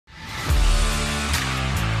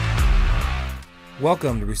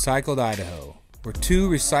Welcome to Recycled Idaho, where two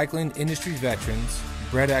recycling industry veterans,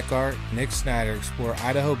 Brett Eckhart and Nick Snyder, explore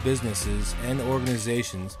Idaho businesses and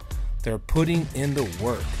organizations that are putting in the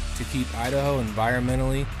work to keep Idaho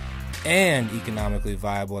environmentally and economically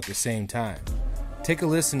viable at the same time. Take a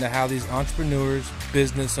listen to how these entrepreneurs,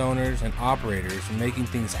 business owners, and operators are making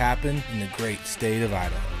things happen in the great state of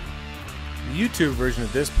Idaho. The YouTube version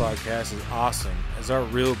of this podcast is awesome, as our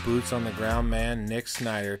real boots-on-the-ground man, Nick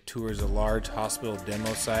Snyder, tours a large hospital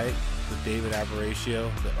demo site with David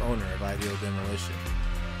Aparicio, the owner of Ideal Demolition.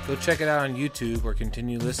 Go check it out on YouTube or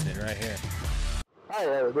continue listening right here.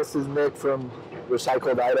 Hi, this is Nick from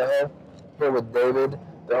Recycled Idaho, here with David,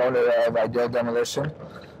 the owner of Ideal Demolition.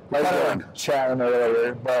 Like chatting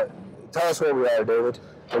earlier, but tell us where we are, David.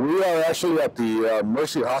 We are actually at the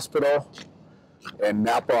Mercy Hospital in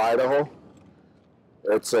Napa, Idaho.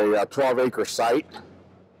 It's a 12-acre site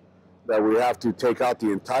that we have to take out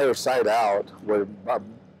the entire site out. What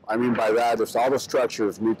I mean by that is all the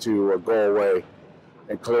structures need to go away,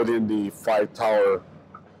 including the 5-tower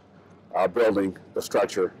building, the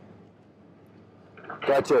structure.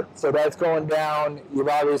 Gotcha. So that's going down. You've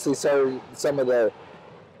obviously started some of the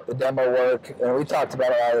demo work, and we talked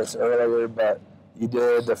about a lot of this earlier, but you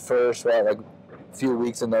did the first, a few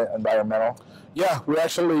weeks in the environmental? Yeah, we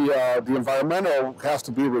actually, the environmental has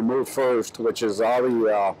to be removed first, which is all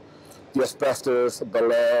the asbestos, the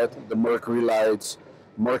lead, the mercury lights,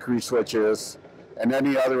 mercury switches, and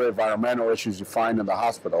any other environmental issues you find in the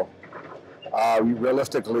hospital.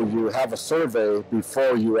 Realistically, you have a survey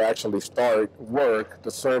before you actually start work.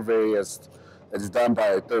 The survey is done by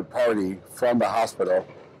a third party from the hospital.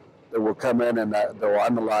 They will come in and they'll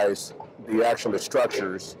analyze the actual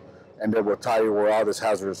structures, and they will tell you where all this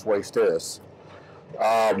hazardous waste is.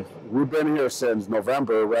 We've been here since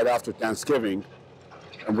November, right after Thanksgiving,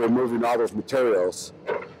 and we're moving all those materials.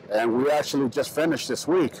 And we actually just finished this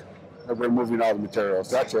week, and we're moving all the materials.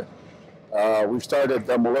 Gotcha. We started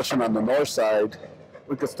demolition on the north side.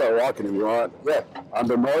 We could start walking if you want. Yeah. On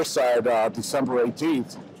the north side, December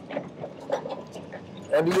 18th.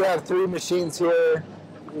 And do you have 3 machines here?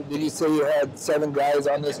 Did you say you had 7 guys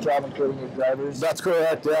on this job, including your drivers? That's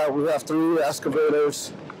correct, yeah. We have 3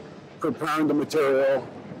 excavators preparing the material.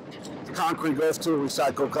 Concrete goes to a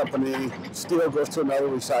recycle company. Steel goes to another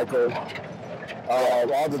recycle.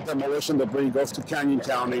 All the demolition debris goes to Canyon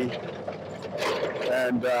County.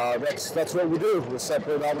 And that's what we do. We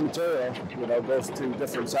separate all the material, goes to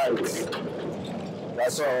different sites.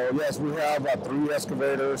 So, yes, we have 3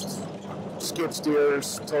 excavators, skid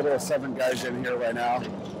steers, total of 7 guys in here right now.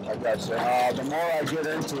 I got you. The more I get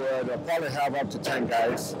into it, I'll probably have up to 10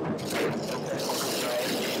 guys.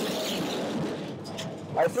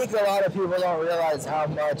 I think a lot of people don't realize how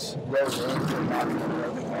much goes into knocking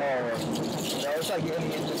everything over. It's like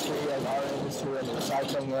any industry, like our industry and the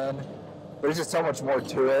recycling end. But there's just so much more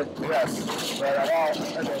to it. Yes.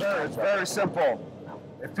 It's very simple.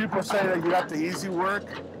 If people say that you have the easy work,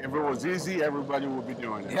 if it was easy, everybody would be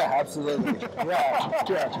doing it. Yeah, absolutely.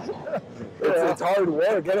 Yeah. It's hard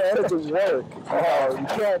work, and it's work. You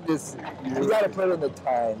can't just, you got to put in the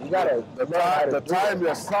time. You got to the time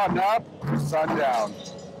is sun up, sun down.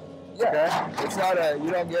 Yeah. Okay? It's not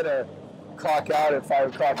you don't get a clock out at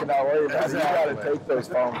 5 o'clock and not worry about it. You got to take those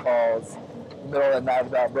phone calls in the middle of the night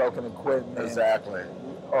about broken equipment. Exactly.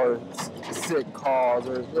 Or sick calls,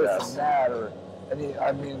 or this and that, or...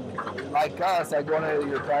 I mean, like us, like one of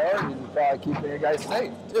your priorities is probably keeping your guys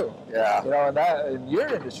safe too. Yeah. And that in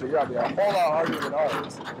your industry, you gotta be a whole lot harder than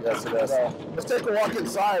ours. Yes, it is. Let's take a walk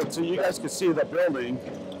inside so you guys can see the building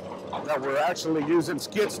that we're actually using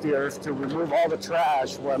skid steers to remove all the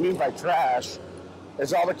trash. What I mean by trash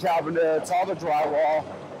is all the cabinets, all the drywall,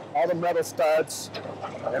 all the metal studs,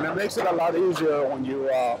 and it makes it a lot easier when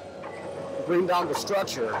you bring down the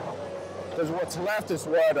structure. Because what's left is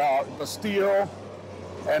what the steel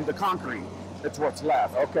and the concrete. It's what's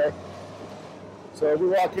left. Okay. So we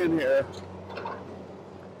walk in here.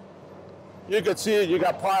 You can see you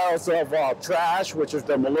got piles of trash, which is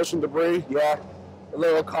demolition debris. Yeah. A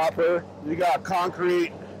little copper. You got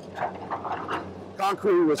concrete.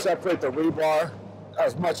 Concrete will separate the rebar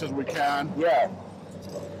as much as we can. Yeah.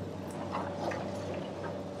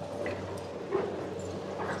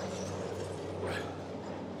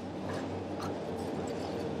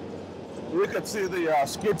 You can see the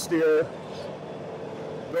skid steer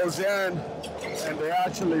goes in, and they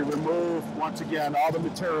actually remove, once again, all the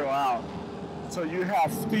material out. So you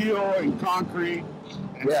have steel and concrete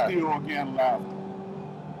and steel again left.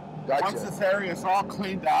 Gotcha. Once this area is all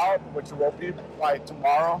cleaned out, which it will be by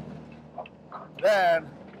tomorrow, then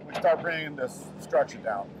we start bringing this structure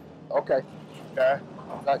down. Okay. Okay?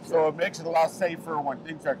 Gotcha. So it makes it a lot safer when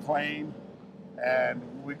things are clean, and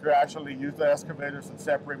we can actually use the excavators and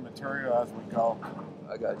separate material as we go.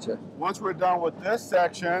 I gotcha. Once we're done with this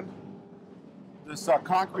section, this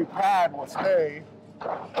concrete pad will stay,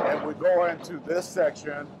 and we go into this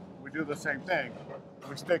section, we do the same thing.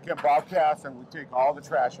 We stick in bobcats and we take all the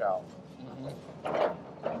trash out.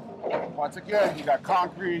 Once again, you got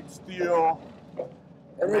concrete, steel.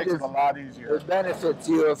 It makes it a lot easier. It benefits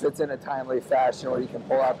you if it's in a timely fashion where you can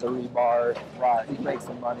pull out the rebar. Right. You can make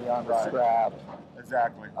some money on the scrap.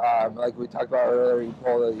 Exactly. Like we talked about earlier,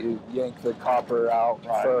 you yank the copper out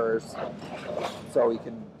first, so we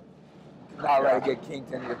can not let it get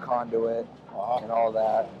kinked into your conduit and all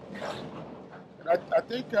that. And I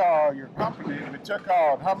think your company, we took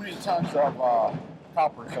out how many tons of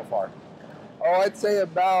copper so far? Oh, I'd say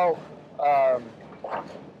about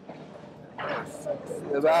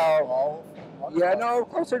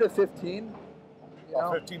closer to 15. You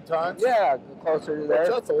know? 15 tons? Yeah, closer to there.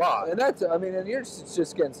 That's a lot. And that's, I mean, and you're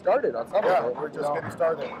just getting started on some of it. We're just getting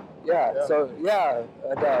started. Yeah, so,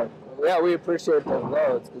 and, we appreciate those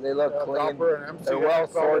loads because they look clean. Copper and MCM, they're well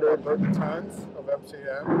sorted. 30 tons of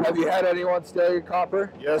MCM. Have you had anyone steal your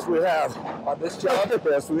copper? Yes, we have. On this job?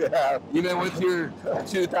 Yes, we have. Even with your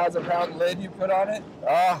 2,000-pound lid you put on it?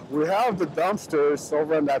 We have the dumpsters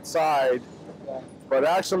over on that side. But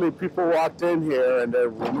actually, people walked in here and they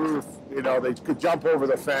removed, they could jump over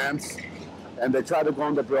the fence, and they try to go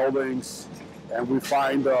in the buildings, and we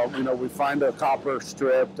find, the copper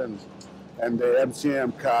stripped and the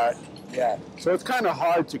MCM cut. Yeah. So it's kind of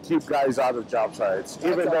hard to keep guys out of job sites,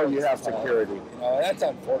 even though you have security. That's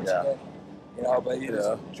unfortunate. Yeah. But you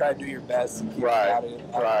just try to do your best and keep Right. out of it.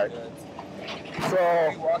 Right. So,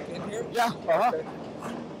 can you walk in here? Yeah. Okay.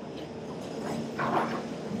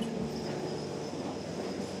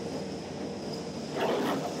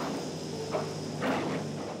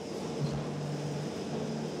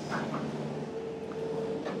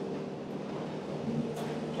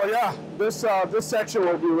 But yeah, this section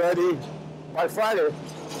will be ready by Friday,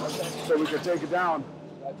 so we can take it down.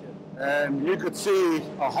 Gotcha. And you could see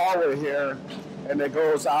a hallway here, and it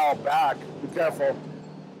goes out back. Be careful.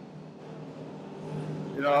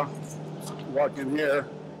 Walk in here.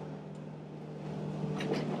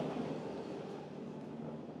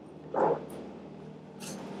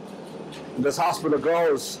 And this hospital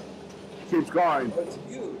keeps going. Oh, it's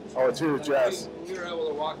huge. Oh, it's huge, yes. We were able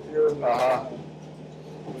to walk through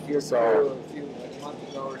here a month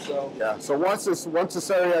ago or so. Yeah, so once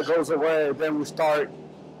this area goes away, then we start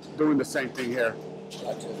doing the same thing here.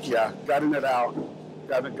 Gotcha. Yeah, gutting it out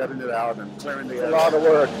and clearing the area. A lot of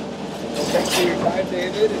work. Well, thanks for your time,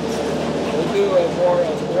 David. And we'll do a more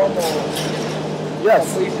formal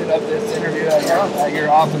completion of this interview at your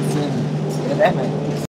office in Emmett.